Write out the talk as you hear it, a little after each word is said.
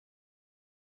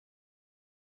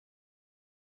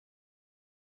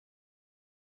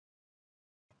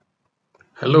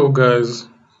Hello guys,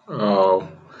 uh,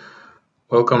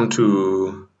 welcome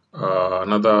to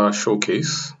another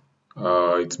showcase.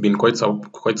 It's been quite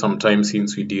some time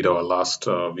since we did our last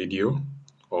video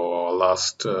or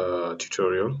last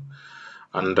tutorial,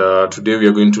 and today we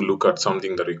are going to look at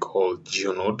something that we call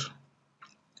Geonode.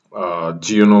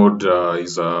 Geonode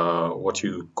is what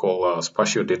you call a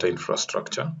spatial data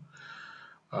infrastructure,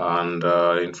 and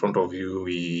in front of you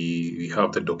we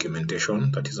have the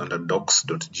documentation that is under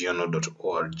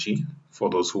docs.geonode.org for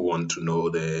those who want to know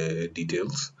the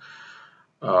details.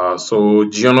 So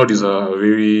Geonode is a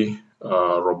very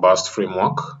robust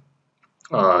framework,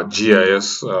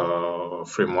 GIS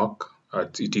framework.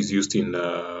 It is used in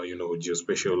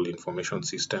geospatial information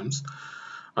systems,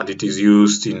 and it is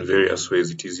used in various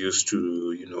ways. It is used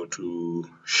to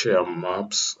share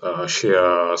maps,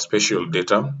 share spatial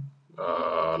data,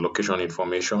 location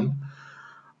information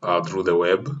through the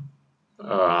web,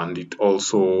 and it is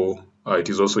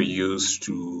also used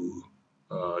to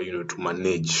to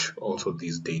manage also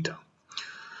this data.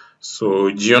 So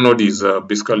Geonode is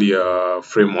basically a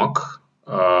framework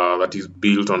that is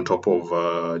built on top of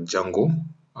Django,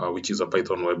 which is a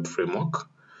Python web framework,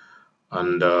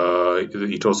 and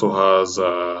it also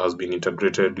has been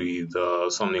integrated with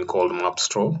something called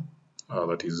MapStore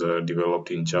that is developed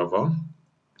in Java,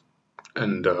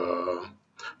 and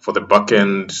for the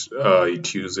backend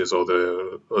it uses, for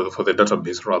the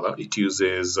database rather, it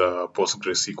uses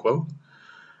PostgreSQL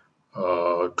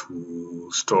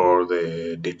to store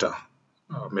the data,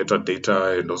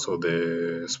 metadata, and also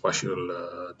the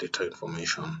spatial data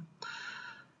information.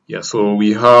 Yeah, so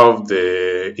we have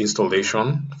the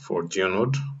installation for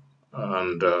Geonode,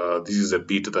 and this is a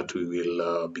bit that we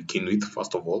will begin with.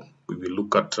 First of all, we will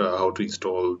look at how to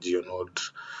install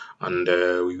Geonode, and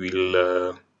we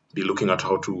will be looking at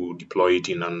how to deploy it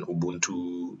in an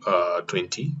Ubuntu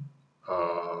 20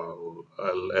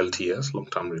 LTS,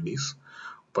 long-term release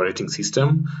operating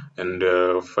system, and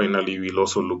finally we'll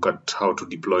also look at how to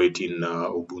deploy it in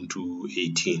Ubuntu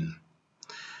 18.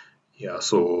 Yeah,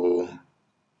 so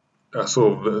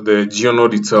the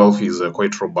Geonode itself is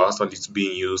quite robust, and it's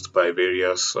being used by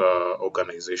various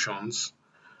organizations.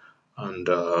 And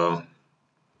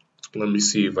let me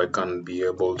see if I can be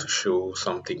able to show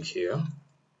something here.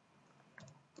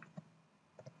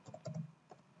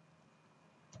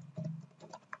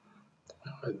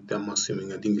 I'm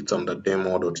assuming, I think it's under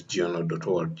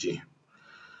demo.geonode.org.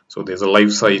 So there's a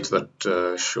live site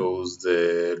that shows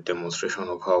the demonstration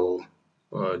of how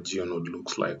Geonode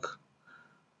looks like.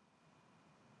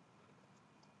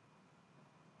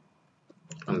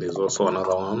 And there's also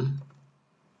another one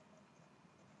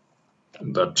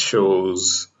that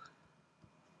shows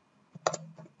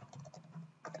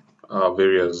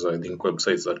various, I think,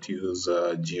 websites that use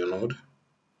Geonode.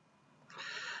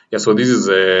 Yeah, so this is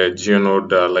a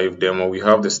Geonode live demo. We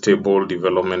have the stable,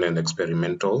 development, and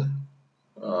experimental.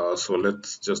 So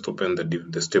let's just open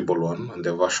the stable one and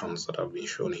the versions that have been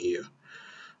shown here.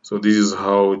 So this is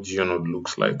how Geonode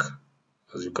looks like.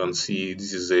 As you can see,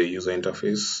 this is a user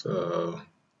interface.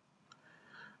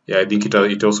 Yeah, I think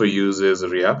it also uses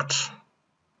React.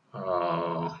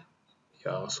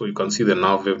 Yeah, so you can see the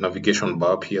navigation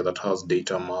bar up here that has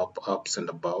data, map, apps, and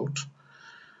about.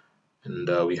 And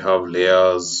we have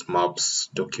layers, maps,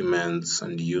 documents,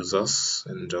 and users,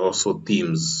 and also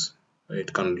themes.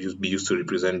 It can be used to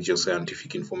represent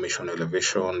geoscientific information,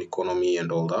 elevation, economy,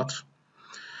 and all that.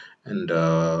 And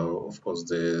of course,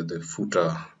 the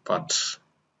footer part,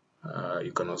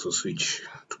 you can also switch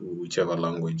to whichever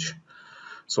language.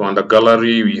 So under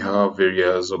gallery, we have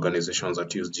various organizations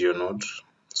that use Geonode.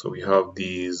 So we have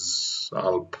these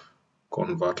ALP,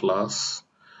 ConvertLas,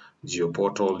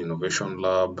 GeoPortal, Innovation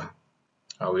Lab.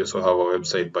 We also have a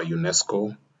website by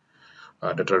UNESCO,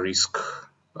 Data Risk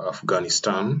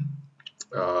Afghanistan,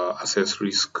 Assess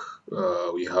Risk.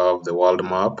 We have the World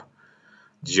Map,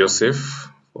 GeoSafe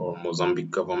for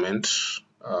Mozambique government,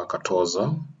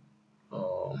 Katoza.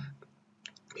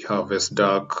 We have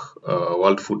SDAC,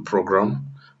 World Food Program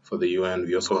for the UN.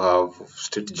 We also have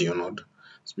State Geonode.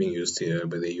 It's being used here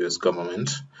by the US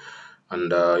government.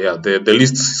 And yeah, the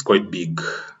list is quite big.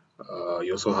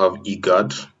 You also have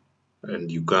IGAD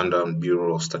and Ugandan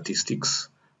Bureau of Statistics,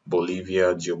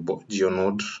 Bolivia,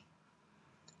 Geonode,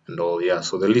 and all. Yeah,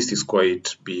 so the list is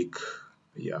quite big.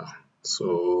 Yeah,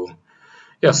 so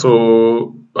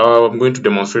I'm going to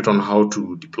demonstrate on how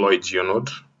to deploy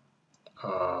Geonode.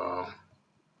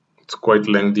 It's quite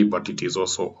lengthy, but it is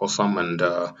also awesome. And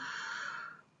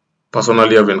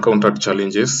personally, I've encountered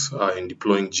challenges in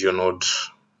deploying Geonode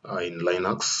in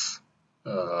Linux.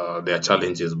 There are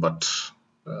challenges, but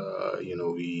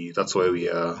that's why we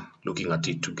are looking at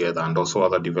it together, and also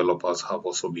other developers have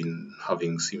also been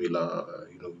having similar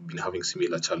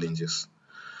challenges.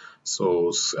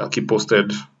 So keep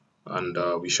posted, and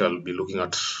we shall be looking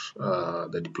at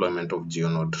the deployment of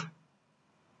Geonode.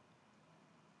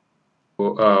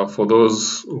 For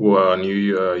those who are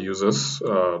new users,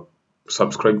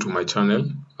 subscribe to my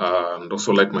channel and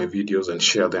also like my videos and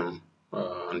share them.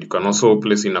 And you can also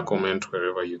place in a comment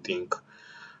wherever you think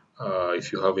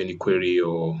if you have any query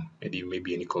or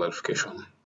maybe any clarification.